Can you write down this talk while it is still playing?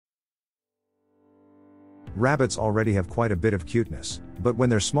Rabbits already have quite a bit of cuteness, but when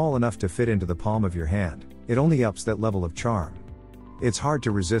they're small enough to fit into the palm of your hand, it only ups that level of charm. It's hard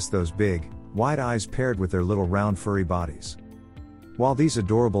to resist those big, wide eyes paired with their little round furry bodies. While these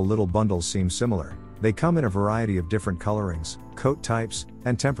adorable little bundles seem similar, they come in a variety of different colorings, coat types,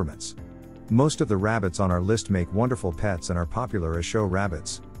 and temperaments. Most of the rabbits on our list make wonderful pets and are popular as show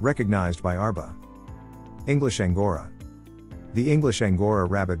rabbits, recognized by ARBA. English Angora. The English Angora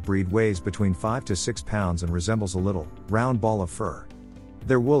rabbit breed weighs between 5 to 6 pounds and resembles a little, round ball of fur.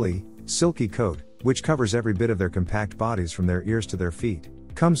 Their woolly, silky coat, which covers every bit of their compact bodies from their ears to their feet,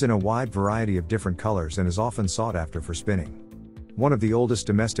 comes in a wide variety of different colors and is often sought after for spinning. One of the oldest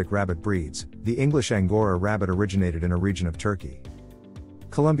domestic rabbit breeds, the English Angora rabbit originated in a region of Turkey.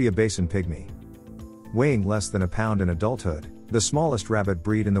 Columbia Basin Pygmy. Weighing less than a pound in adulthood, the smallest rabbit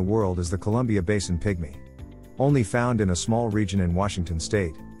breed in the world is the Columbia Basin Pygmy. Only found in a small region in Washington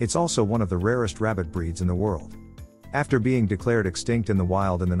state, it's also one of the rarest rabbit breeds in the world. After being declared extinct in the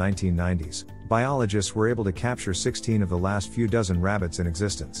wild in the 1990s, biologists were able to capture 16 of the last few dozen rabbits in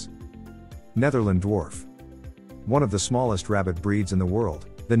existence. Netherland Dwarf. One of the smallest rabbit breeds in the world,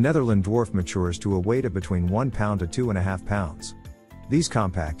 the Netherland Dwarf matures to a weight of between 1 pound to 2.5 pounds. These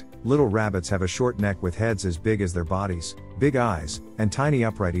compact, little rabbits have a short neck with heads as big as their bodies, big eyes, and tiny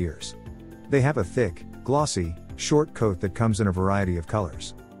upright ears. They have a thick, glossy, short coat that comes in a variety of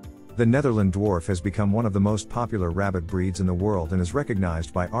colors. The Netherland Dwarf has become one of the most popular rabbit breeds in the world and is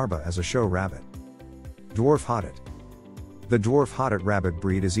recognized by ARBA as a show rabbit. Dwarf Hoddet. The Dwarf Hoddet rabbit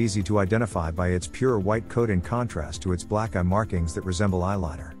breed is easy to identify by its pure white coat in contrast to its black eye markings that resemble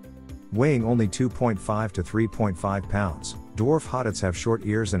eyeliner. Weighing only 2.5 to 3.5 pounds, Dwarf Hoddets have short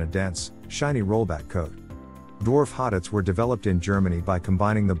ears and a dense, shiny rollback coat. Dwarf Hoddets were developed in Germany by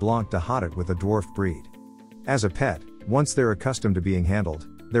combining the Blanc de Hoddet with a dwarf breed. As a pet, once they're accustomed to being handled,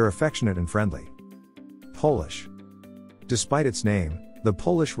 they're affectionate and friendly. Polish. Despite its name, the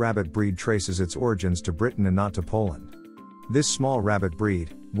Polish rabbit breed traces its origins to Britain and not to Poland. This small rabbit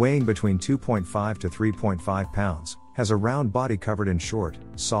breed, weighing between 2.5 to 3.5 pounds, has a round body covered in short,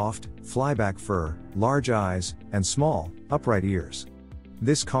 soft, flyback fur, large eyes, and small, upright ears.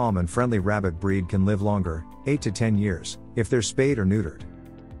 This calm and friendly rabbit breed can live longer, 8 to 10 years, if they're spayed or neutered.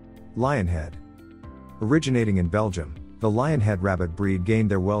 Lionhead. Originating in Belgium, the Lionhead rabbit breed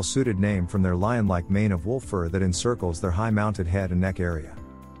gained their well-suited name from their lion-like mane of wool fur that encircles their high-mounted head and neck area.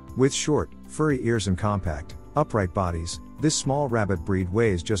 With short, furry ears and compact, upright bodies, this small rabbit breed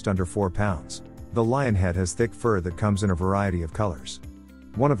weighs just under 4 pounds. The Lionhead has thick fur that comes in a variety of colors.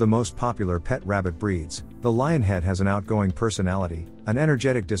 One of the most popular pet rabbit breeds, the Lionhead has an outgoing personality, an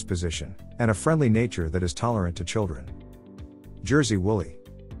energetic disposition, and a friendly nature that is tolerant to children. Jersey Woolly.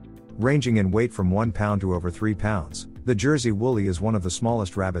 Ranging in weight from 1 pound to over 3 pounds, the Jersey Woolly is one of the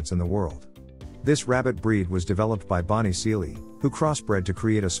smallest rabbits in the world. This rabbit breed was developed by Bonnie Seeley, who crossbred to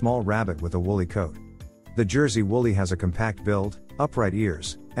create a small rabbit with a woolly coat. The Jersey Woolly has a compact build, upright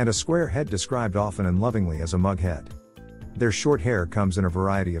ears, and a square head described often and lovingly as a mug head. Their short hair comes in a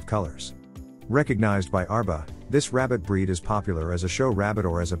variety of colors. Recognized by ARBA, this rabbit breed is popular as a show rabbit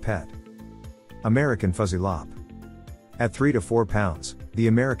or as a pet. American Fuzzy Lop. At 3 to 4 pounds, the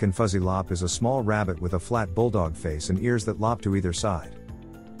American Fuzzy Lop is a small rabbit with a flat bulldog face and ears that lop to either side.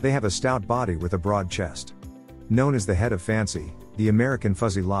 They have a stout body with a broad chest. Known as the head of fancy, the American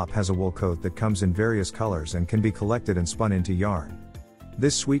Fuzzy Lop has a wool coat that comes in various colors and can be collected and spun into yarn.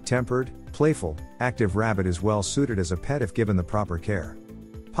 This sweet-tempered, playful, active rabbit is well suited as a pet if given the proper care.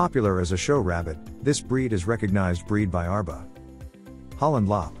 Popular as a show rabbit, this breed is recognized breed by ARBA. Holland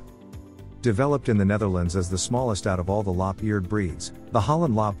Lop. Developed in the Netherlands as the smallest out of all the lop-eared breeds, the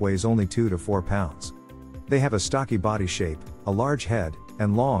Holland Lop weighs only 2 to 4 pounds. They have a stocky body shape, a large head,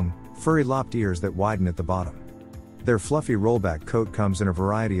 and long, furry lopped ears that widen at the bottom. Their fluffy rollback coat comes in a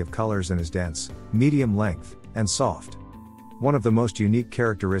variety of colors and is dense, medium length, and soft. One of the most unique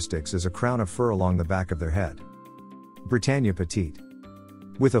characteristics is a crown of fur along the back of their head. Britannia Petite.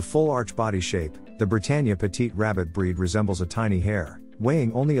 With a full arch body shape, the Britannia Petite rabbit breed resembles a tiny hare,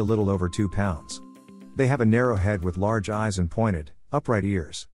 weighing only a little over 2 pounds. They have a narrow head with large eyes and pointed, upright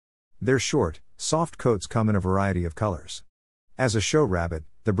ears. Their short, soft coats come in a variety of colors. As a show rabbit,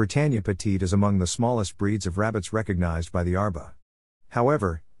 the Britannia Petite is among the smallest breeds of rabbits recognized by the ARBA.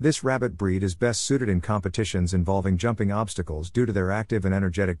 However, this rabbit breed is best suited in competitions involving jumping obstacles due to their active and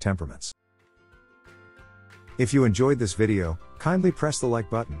energetic temperaments. If you enjoyed this video, kindly press the like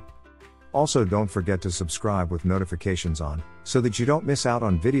button. Also, don't forget to subscribe with notifications on, so that you don't miss out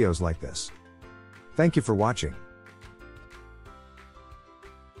on videos like this. Thank you for watching.